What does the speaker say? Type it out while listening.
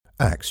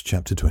Acts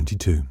chapter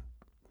 22.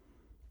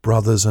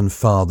 Brothers and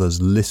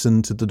fathers,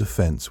 listen to the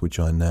defense which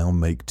I now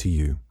make to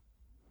you.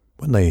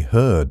 When they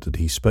heard that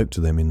he spoke to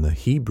them in the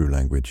Hebrew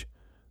language,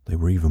 they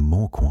were even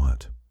more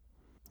quiet.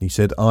 He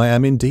said, I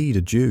am indeed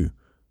a Jew,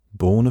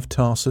 born of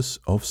Tarsus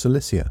of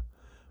Cilicia,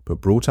 but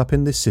brought up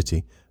in this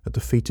city at the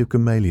feet of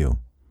Gamaliel,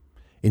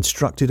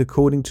 instructed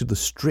according to the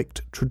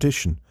strict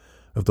tradition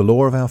of the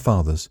law of our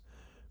fathers,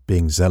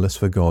 being zealous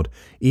for God,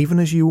 even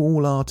as you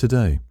all are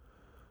today.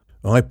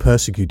 I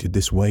persecuted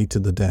this way to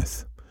the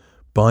death,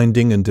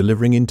 binding and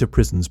delivering into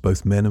prisons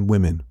both men and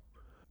women,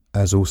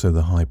 as also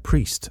the high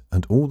priest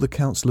and all the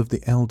council of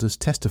the elders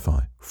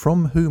testify,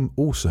 from whom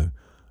also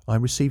I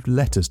received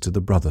letters to the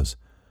brothers,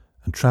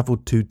 and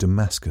travelled to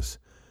Damascus,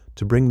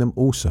 to bring them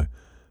also,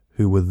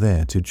 who were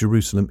there, to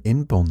Jerusalem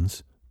in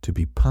bonds, to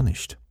be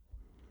punished.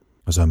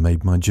 As I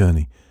made my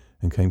journey,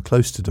 and came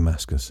close to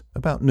Damascus,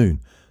 about noon,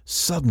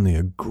 suddenly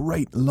a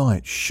great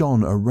light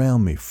shone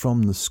around me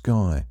from the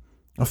sky.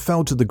 I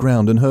fell to the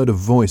ground and heard a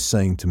voice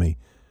saying to me,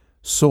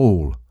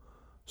 Saul,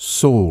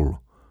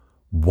 Saul,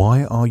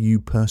 why are you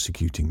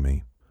persecuting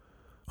me?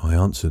 I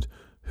answered,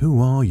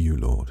 Who are you,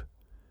 Lord?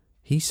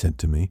 He said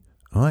to me,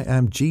 I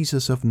am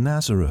Jesus of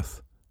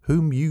Nazareth,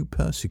 whom you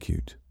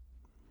persecute.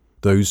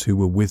 Those who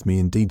were with me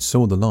indeed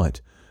saw the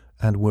light,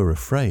 and were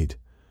afraid,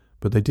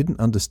 but they didn't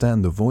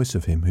understand the voice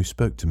of him who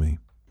spoke to me.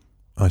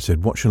 I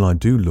said, What shall I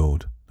do,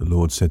 Lord? The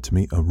Lord said to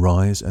me,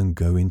 Arise and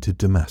go into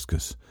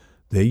Damascus.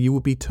 There you will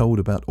be told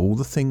about all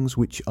the things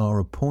which are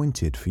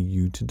appointed for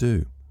you to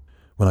do.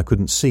 When I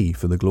couldn't see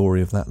for the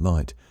glory of that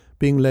light,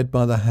 being led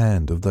by the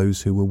hand of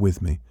those who were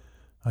with me,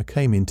 I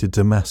came into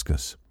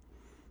Damascus.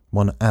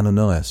 One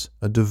Ananias,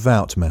 a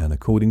devout man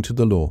according to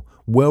the law,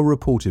 well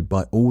reported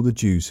by all the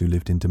Jews who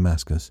lived in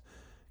Damascus,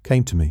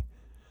 came to me,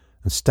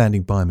 and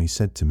standing by me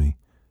said to me,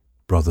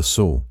 Brother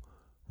Saul,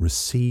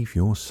 receive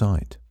your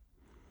sight.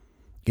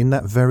 In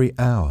that very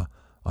hour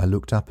I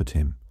looked up at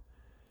him.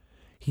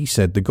 He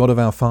said, The God of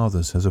our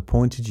fathers has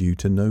appointed you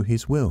to know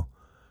his will,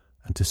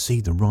 and to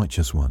see the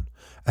righteous one,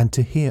 and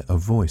to hear a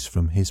voice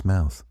from his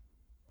mouth.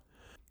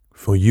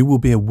 For you will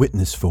be a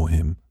witness for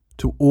him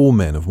to all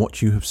men of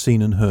what you have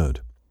seen and heard.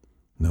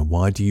 Now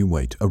why do you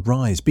wait?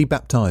 Arise, be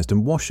baptized,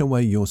 and wash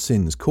away your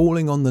sins,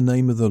 calling on the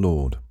name of the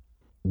Lord.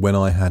 When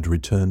I had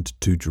returned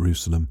to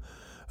Jerusalem,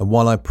 and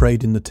while I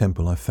prayed in the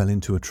temple, I fell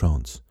into a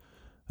trance,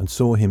 and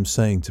saw him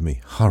saying to me,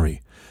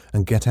 Hurry,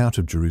 and get out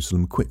of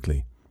Jerusalem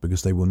quickly,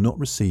 because they will not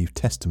receive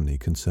testimony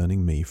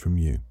concerning me from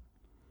you.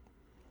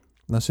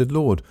 And I said,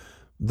 Lord,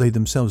 they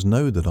themselves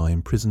know that I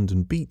imprisoned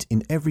and beat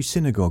in every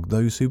synagogue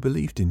those who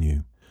believed in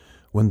you.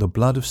 When the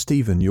blood of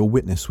Stephen, your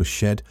witness, was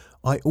shed,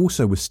 I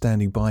also was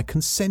standing by,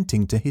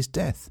 consenting to his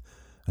death,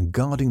 and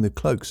guarding the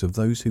cloaks of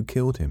those who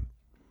killed him.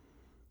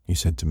 He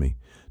said to me,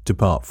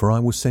 Depart, for I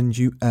will send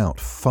you out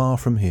far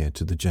from here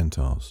to the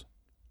Gentiles.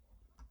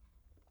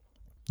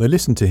 They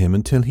listened to him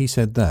until he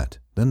said that.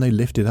 Then they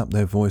lifted up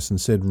their voice and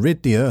said,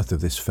 Rid the earth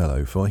of this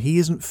fellow, for he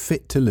isn't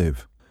fit to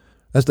live.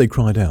 As they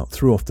cried out,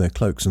 threw off their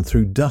cloaks, and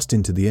threw dust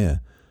into the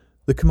air,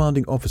 the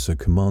commanding officer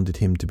commanded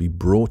him to be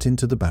brought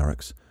into the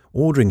barracks,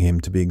 ordering him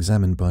to be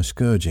examined by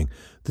scourging,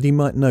 that he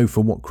might know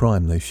for what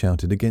crime they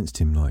shouted against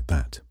him like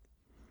that.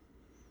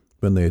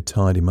 When they had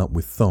tied him up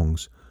with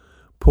thongs,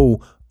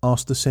 Paul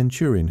asked the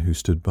centurion who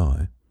stood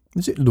by,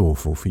 Is it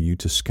lawful for you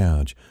to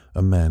scourge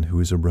a man who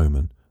is a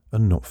Roman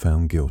and not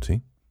found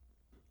guilty?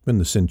 When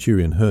the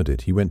centurion heard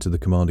it, he went to the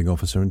commanding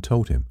officer and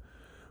told him,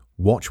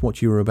 Watch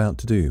what you are about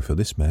to do, for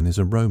this man is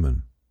a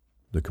Roman.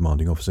 The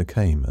commanding officer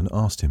came and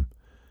asked him,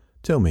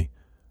 Tell me,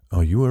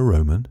 are you a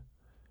Roman?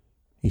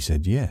 He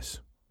said,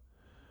 Yes.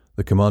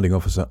 The commanding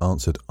officer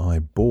answered, I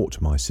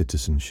bought my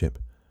citizenship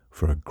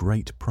for a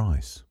great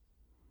price.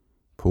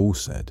 Paul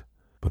said,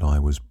 But I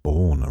was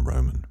born a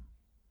Roman.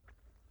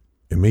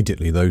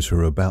 Immediately those who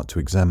were about to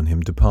examine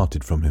him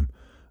departed from him,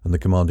 and the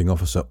commanding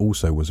officer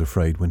also was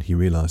afraid when he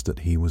realized that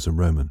he was a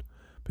Roman,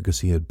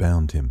 because he had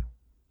bound him.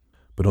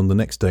 But on the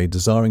next day,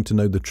 desiring to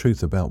know the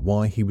truth about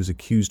why he was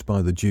accused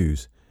by the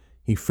Jews,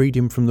 he freed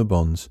him from the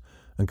bonds,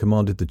 and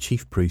commanded the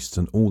chief priests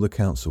and all the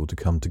council to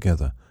come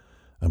together,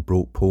 and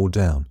brought Paul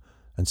down,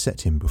 and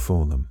set him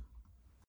before them.